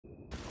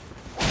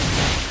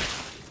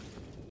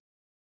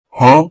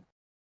Huh?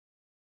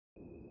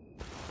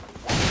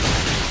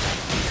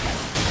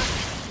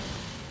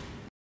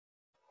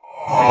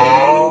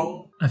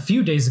 A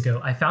few days ago,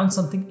 I found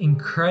something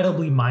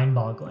incredibly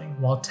mind-boggling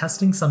while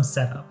testing some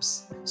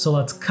setups. So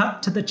let's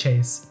cut to the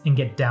chase and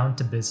get down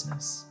to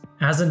business.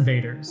 As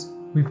invaders,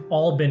 we've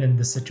all been in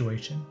this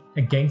situation.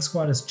 A gang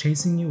squad is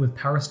chasing you with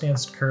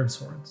power-stanced curved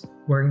swords,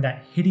 wearing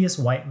that hideous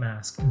white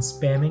mask and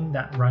spamming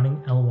that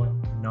running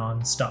L1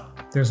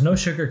 non-stop. There's no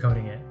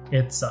sugarcoating it,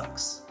 it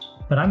sucks.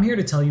 But I'm here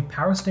to tell you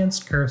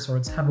power-stanced curved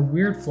swords have a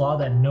weird flaw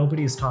that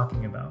nobody is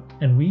talking about,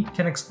 and we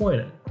can exploit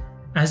it.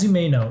 As you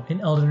may know, in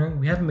Elden Ring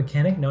we have a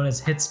mechanic known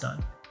as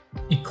Hitstun.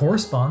 It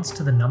corresponds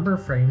to the number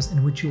of frames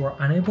in which you are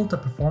unable to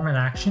perform an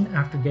action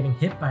after getting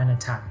hit by an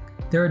attack.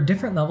 There are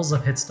different levels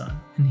of Hitstun,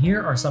 and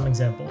here are some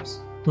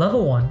examples.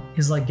 Level 1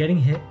 is like getting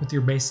hit with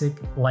your basic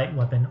light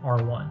weapon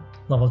R1.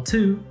 Level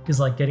 2 is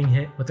like getting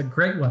hit with a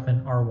great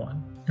weapon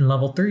R1. And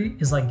level 3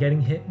 is like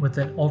getting hit with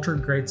an ultra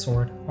great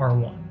sword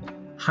R1.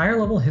 Higher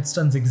level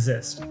Hitstuns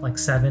exist, like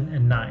 7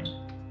 and 9,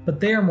 but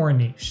they are more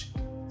niche,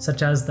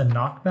 such as the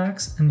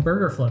knockbacks and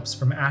burger flips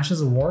from Ashes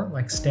of War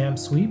like Stamp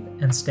Sweep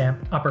and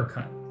Stamp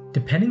Uppercut.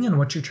 Depending on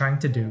what you're trying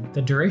to do,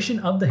 the duration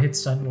of the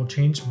hitstun will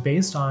change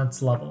based on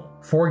its level.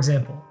 For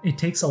example, it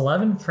takes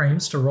 11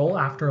 frames to roll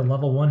after a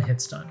level 1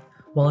 hitstun,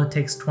 while it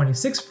takes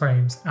 26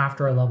 frames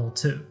after a level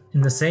 2.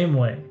 In the same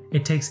way,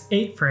 it takes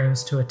 8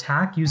 frames to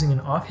attack using an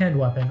offhand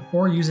weapon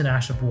or use an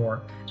Ash of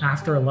War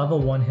after a level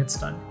 1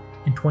 hitstun,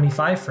 and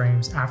 25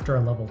 frames after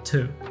a level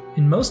 2.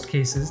 In most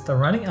cases, the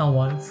running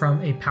L1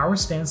 from a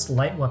power-stanced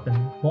light weapon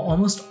will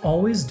almost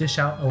always dish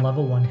out a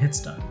level 1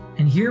 hitstun.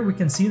 And here we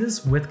can see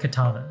this with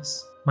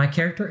katanas. My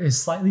character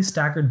is slightly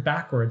staggered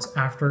backwards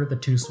after the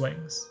 2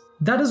 swings.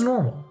 That is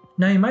normal.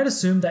 Now you might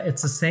assume that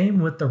it's the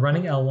same with the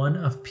running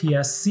L1 of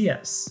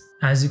PSCS.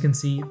 As you can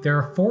see, there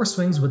are 4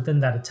 swings within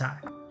that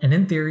attack. And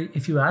in theory,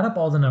 if you add up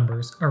all the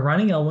numbers, a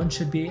running L1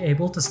 should be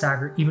able to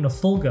stagger even a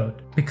full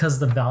goat because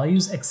the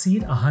values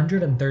exceed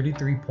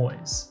 133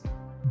 poise.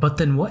 But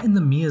then what in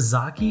the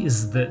Miyazaki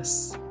is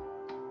this?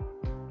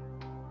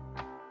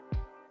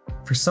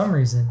 For some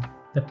reason,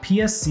 the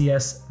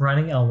PSCS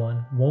running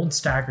L1 won't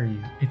stagger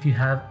you if you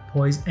have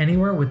poise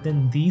anywhere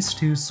within these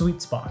 2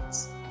 sweet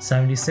spots,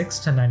 76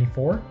 to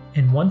 94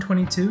 and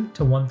 122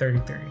 to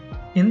 133.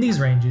 In these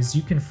ranges,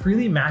 you can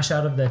freely mash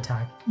out of the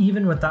attack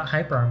even without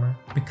hyper armor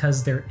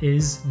because there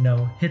is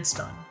no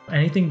hitstun.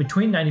 Anything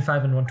between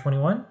 95 and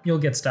 121, you'll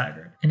get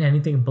staggered, and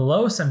anything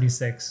below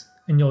 76,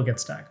 and you'll get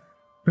staggered.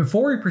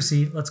 Before we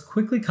proceed, let's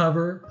quickly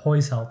cover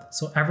Poise Health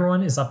so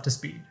everyone is up to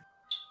speed.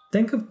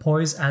 Think of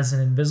Poise as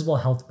an invisible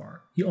health bar.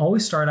 You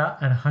always start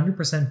out at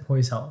 100%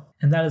 Poise Health,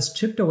 and that is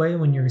chipped away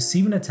when you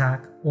receive an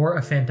attack or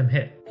a phantom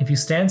hit. If you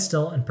stand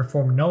still and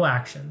perform no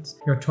actions,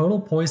 your total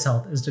Poise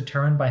Health is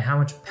determined by how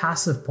much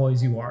passive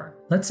poise you are.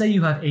 Let's say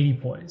you have 80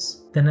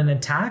 poise. Then an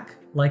attack,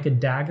 like a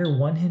dagger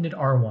one-handed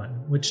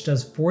R1, which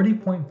does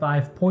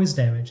 40.5 poise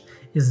damage,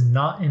 is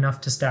not enough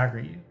to stagger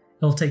you.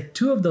 It'll take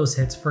 2 of those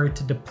hits for it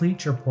to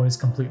deplete your poise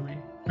completely.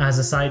 As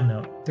a side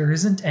note, there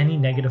isn't any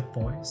negative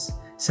poise,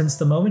 since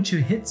the moment you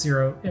hit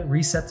 0, it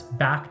resets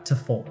back to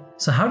full.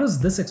 So how does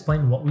this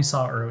explain what we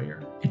saw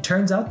earlier? It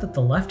turns out that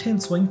the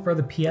left-hand swing for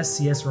the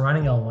PSCS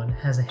running L1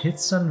 has a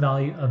hitstun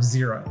value of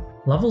 0.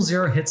 Level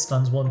 0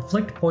 hitstuns will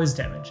inflict poise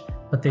damage,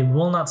 but they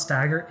will not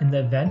stagger in the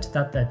event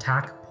that the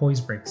attack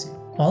poise breaks you.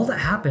 All that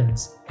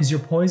happens is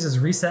your poise is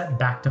reset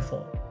back to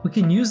full. We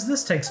can use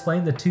this to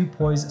explain the 2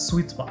 poise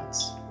sweet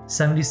spots.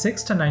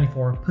 76 to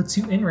 94 puts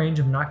you in range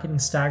of not getting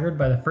staggered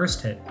by the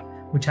first hit,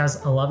 which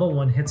has a level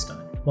 1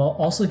 hitstun, while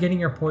also getting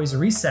your poise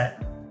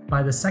reset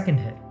by the second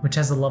hit, which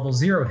has a level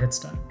 0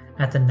 hitstun.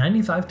 At the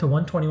 95 to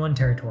 121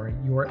 territory,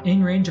 you are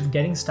in range of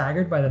getting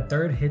staggered by the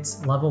third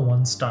hit's level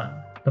 1 stun.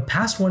 But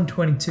past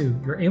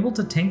 122, you're able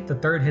to tank the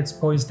third hit's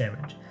poise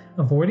damage,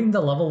 avoiding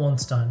the level 1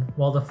 stun,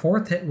 while the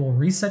fourth hit will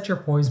reset your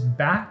poise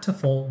back to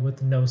full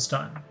with no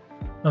stun.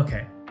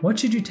 Okay, what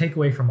should you take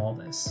away from all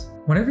this?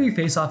 Whenever you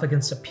face off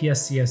against a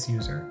PSCS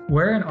user,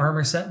 wear an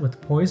armor set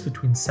with poise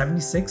between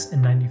 76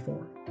 and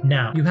 94.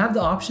 Now, you have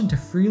the option to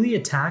freely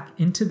attack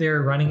into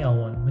their running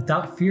L1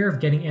 without fear of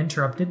getting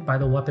interrupted by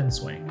the weapon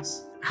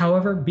swings.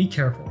 However, be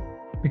careful,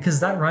 because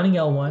that running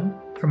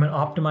L1 from an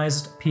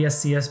optimized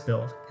PSCS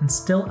build can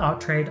still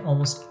outtrade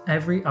almost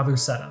every other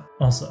setup.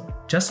 Also,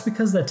 just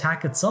because the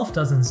attack itself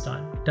doesn't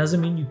stun,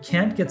 doesn't mean you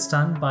can't get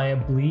stunned by a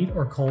bleed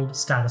or cold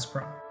status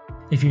pro.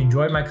 If you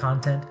enjoyed my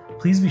content,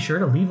 please be sure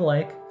to leave a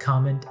like,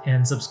 comment,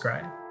 and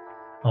subscribe.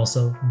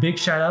 Also, big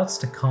shoutouts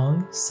to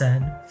Kong,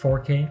 Sen,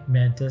 4K,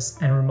 Mantis,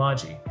 and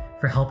Roumaji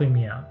for helping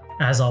me out.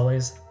 As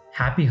always,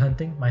 happy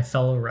hunting, my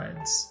fellow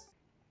Reds.